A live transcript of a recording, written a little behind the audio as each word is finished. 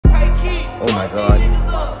Oh my God.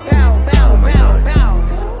 Bow, bow, Oh my bow, God.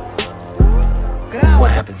 bow. What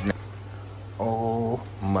happens now? Oh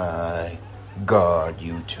my God,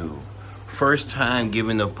 YouTube. First time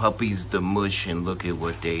giving the puppies the mush, and look at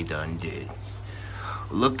what they done did.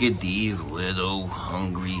 Look at these little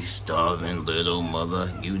hungry, starving little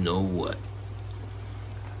mother, you know what.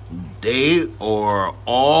 They are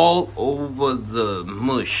all over the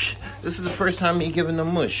mush. This is the first time he giving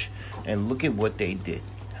them mush. And look at what they did.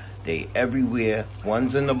 They everywhere.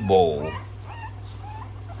 One's in the bowl.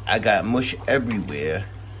 I got mush everywhere.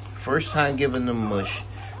 First time giving them mush,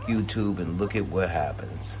 YouTube, and look at what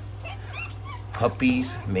happens.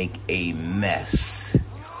 Puppies make a mess.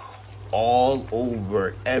 All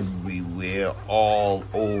over, everywhere, all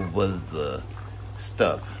over the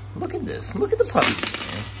stuff. Look at this. Look at the puppies,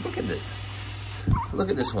 man. Look at this.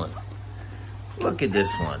 Look at this one. Look at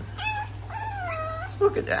this one.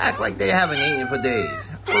 Look at that. Act like they haven't eaten for days.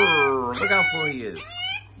 Look how full he is.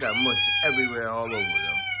 Got mush everywhere, all over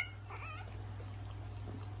them.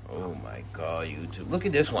 Oh my God, YouTube. Look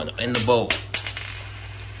at this one in the bowl.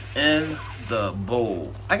 In the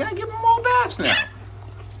bowl. I gotta give them more baths now.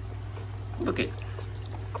 Look at.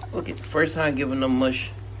 First time giving them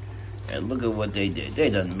mush. And look at what they did. They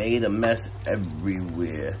done made a mess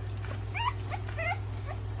everywhere.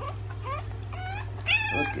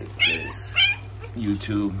 Look at this.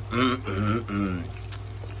 YouTube.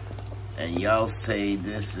 And y'all say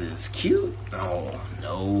this is cute? Oh,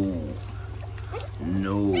 no.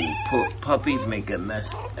 No. Puppies make a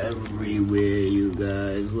mess everywhere, you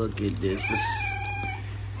guys. Look at this.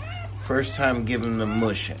 First time giving them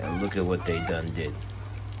mush, and look at what they done did.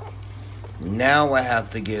 Now I have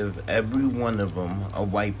to give every one of them a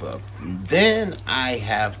wipe up. Then I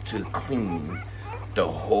have to clean the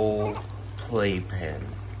whole playpen.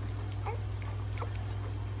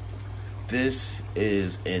 This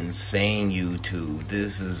is insane, YouTube.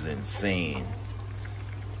 This is insane.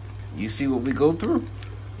 You see what we go through?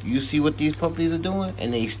 You see what these puppies are doing?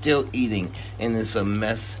 And they still eating. And it's a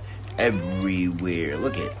mess everywhere.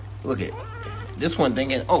 Look at. This one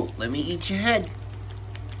thinking, oh, let me eat your head.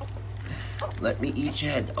 Let me eat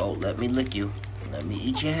your head. Oh, let me lick you. Let me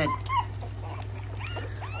eat your head.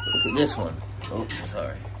 Look at this one. Oh,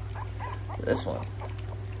 sorry. This one.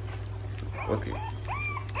 Look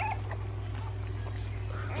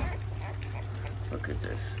at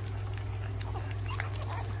this.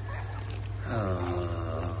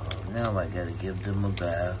 Oh, now I gotta give them a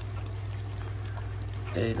bath.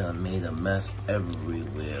 They done made a mess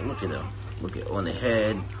everywhere. Look at them. Look at on the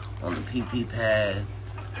head, on the pee-pee pad,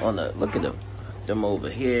 on the, look at them. Them over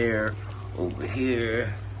here.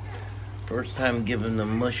 First time giving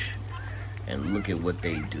them mush, and look at what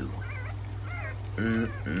they do.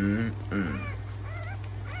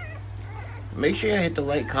 Make sure you hit the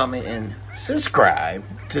like, comment, and subscribe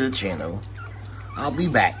to the channel. I'll be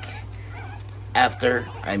back after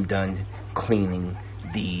I'm done cleaning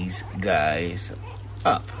these guys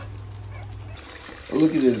up.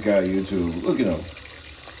 Look at this guy, YouTube. Look at him.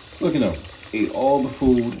 Look at him. Ate all the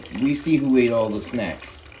food. We see who ate all the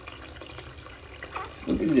snacks.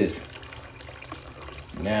 Look at this.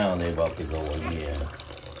 Now they're about to go in here.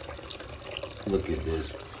 Look at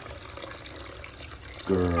this.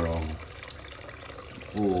 Girl.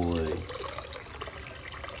 Boy.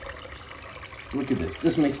 Look at this.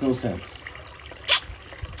 This makes no sense.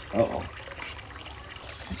 Uh-oh.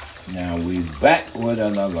 Now we back with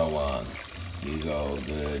another one. He's all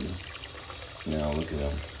good. Now look at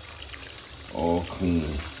him. All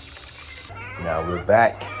clean. Now we're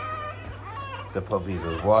back. The puppies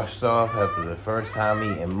are washed off after the first time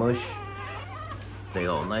eating mush. They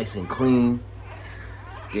all nice and clean.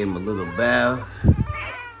 Gave them a little bath.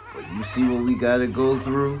 But you see what we gotta go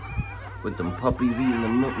through with them puppies eating the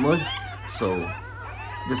mush. So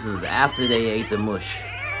this is after they ate the mush.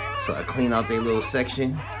 So I clean out their little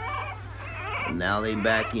section. And now they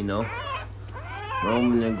back, you know,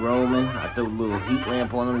 roaming and groaming. I threw a little heat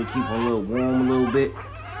lamp on them to keep them a little warm a little bit,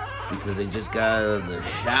 because they just got out of the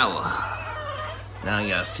shower. Now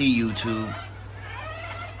y'all see, YouTube,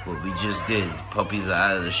 what we just did. Puppies are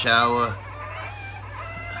out of the shower.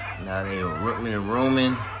 Now they are roaming and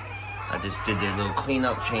roaming. I just did their little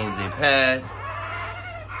cleanup, changed their pad.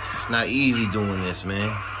 It's not easy doing this,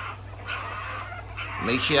 man.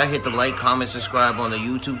 Make sure y'all hit the like, comment, subscribe on the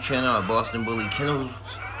YouTube channel at Boston Bully Kennels.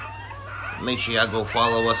 Make sure y'all go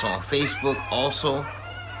follow us on Facebook also.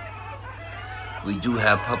 We do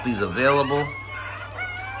have puppies available.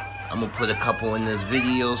 I'm going to put a couple in this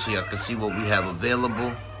video so y'all can see what we have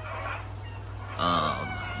available.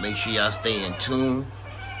 Make sure y'all stay in tune.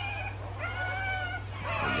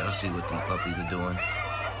 So y'all see what these puppies are doing.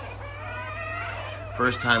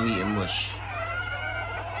 First time eating mush.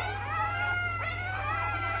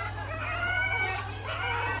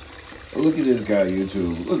 Look at this guy,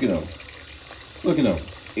 YouTube. Look at him. Look at him.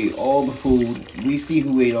 Ate all the food. We see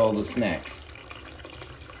who ate all the snacks.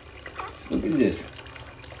 Look at this.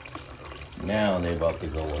 Now they're about to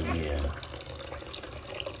go in here.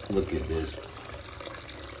 Look at this.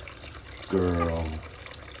 Girl.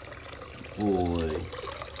 Boy.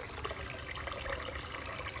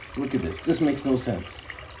 Look at this. This makes no sense.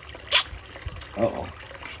 Uh-oh.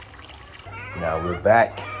 Now we're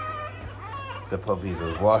back. The puppies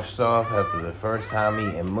are washed off after the first time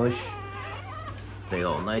eating mush. They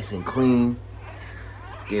all nice and clean.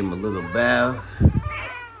 Gave them a little bath.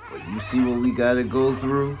 But you see what we gotta go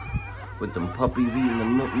through with them puppies eating the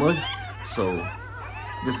mush? So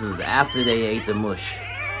this is after they ate the mush.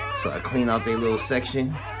 So I clean out their little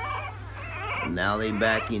section. And now they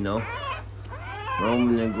back, you know,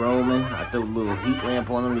 roaming and groaming. I threw a little heat lamp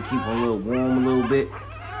on them to keep them a little warm a little bit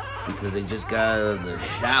because they just got out of the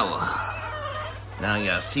shower. Now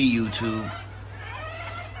y'all see YouTube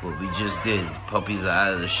what we just did. Puppies are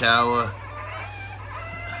out of the shower.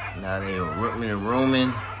 Now they are roaming and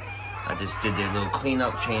roaming. I just did their little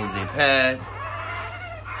cleanup, changed their pad.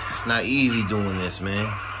 It's not easy doing this, man.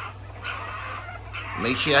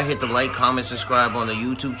 Make sure y'all hit the like, comment, subscribe on the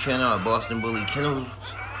YouTube channel at Boston Bully Kennels.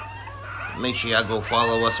 Make sure y'all go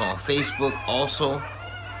follow us on Facebook also.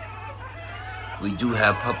 We do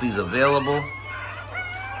have puppies available.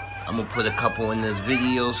 I'm going to put a couple in this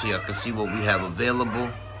video so y'all can see what we have available.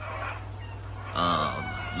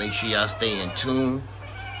 Make sure y'all stay in tune.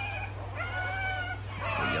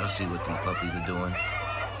 So y'all see what these puppies are doing.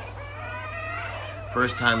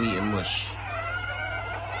 First time eating mush.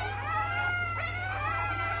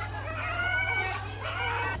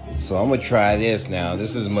 So I'm gonna try this now.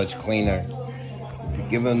 This is much cleaner.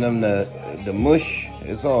 Giving them the mush,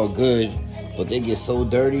 it's all good, but they get so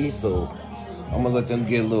dirty, so I'm gonna let them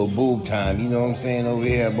get a little boob time. You know what I'm saying over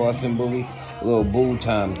here at Boston Bully? A little boob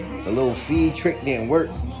time. The little feed trick didn't work.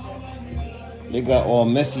 They got all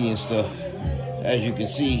messy and stuff, as you can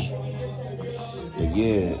see. But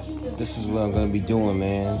yeah, this is what I'm gonna be doing,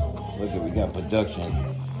 man. Look at, we got production.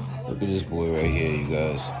 Look at this boy right here, you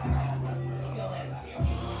guys.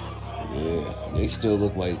 Yeah, they still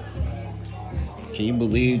look like, can you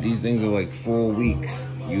believe these things are like 4 weeks,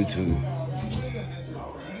 YouTube?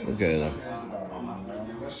 Look at them.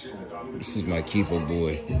 This is my keeper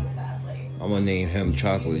boy. I'm gonna name him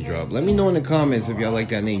Chocolate Drop. Let me know in the comments if y'all like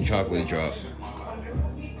that name, Chocolate Drop.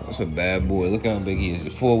 That's a bad boy. Look how big he is.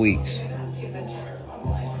 4 weeks. And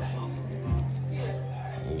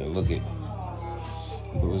then look at,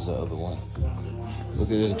 what was the other one? Look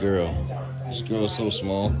at this girl. This girl is so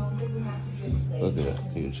small. Look at her,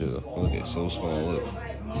 YouTube. Look at it, so small. Look.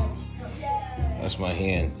 That's my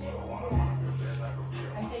hand.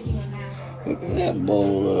 Look at that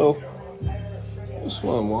bowl, little. This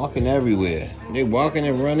one walking everywhere. They walking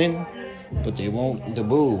and running, but they won't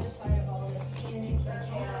move.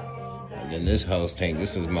 And then this house tank.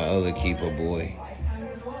 This is my other keeper boy.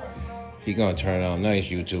 He gonna turn out nice,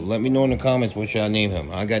 YouTube. Let me know in the comments what y'all name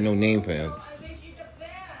him. I got no name for him.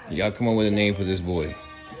 Y'all come up with a name for this boy.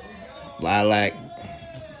 Lilac,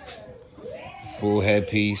 full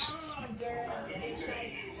headpiece.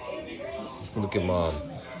 Look at mom.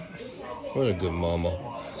 What a good mama.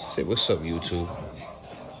 Say what's up, YouTube.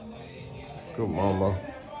 Good mama.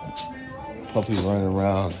 Puppy running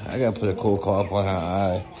around. I gotta put a cool cloth on her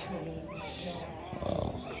eye.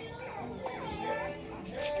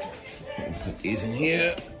 Put these in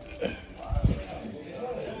here.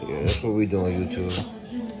 Yeah, that's what we doing, YouTube.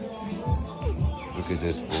 Look at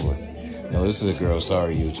this boy. No, this is a girl.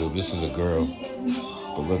 Sorry, YouTube. This is a girl.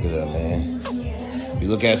 But look at that, man. If you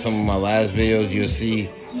look at some of my last videos, you'll see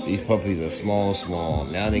these puppies are small.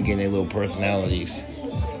 Now they're getting their little personalities.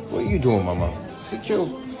 What are you doing, mama? Sit your...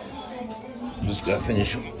 Just gotta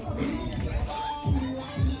finish them.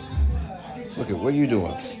 Look at, what are you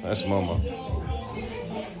doing? That's mama.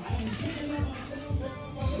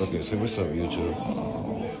 Look at, say what's up, YouTube.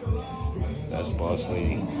 That's boss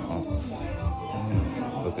lady.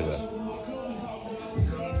 Look at that.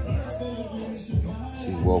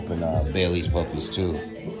 She's whooping Bailey's puppies too.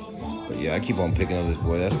 But yeah, I keep on picking up this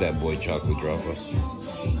boy. That's that boy, Chocolate Dropper.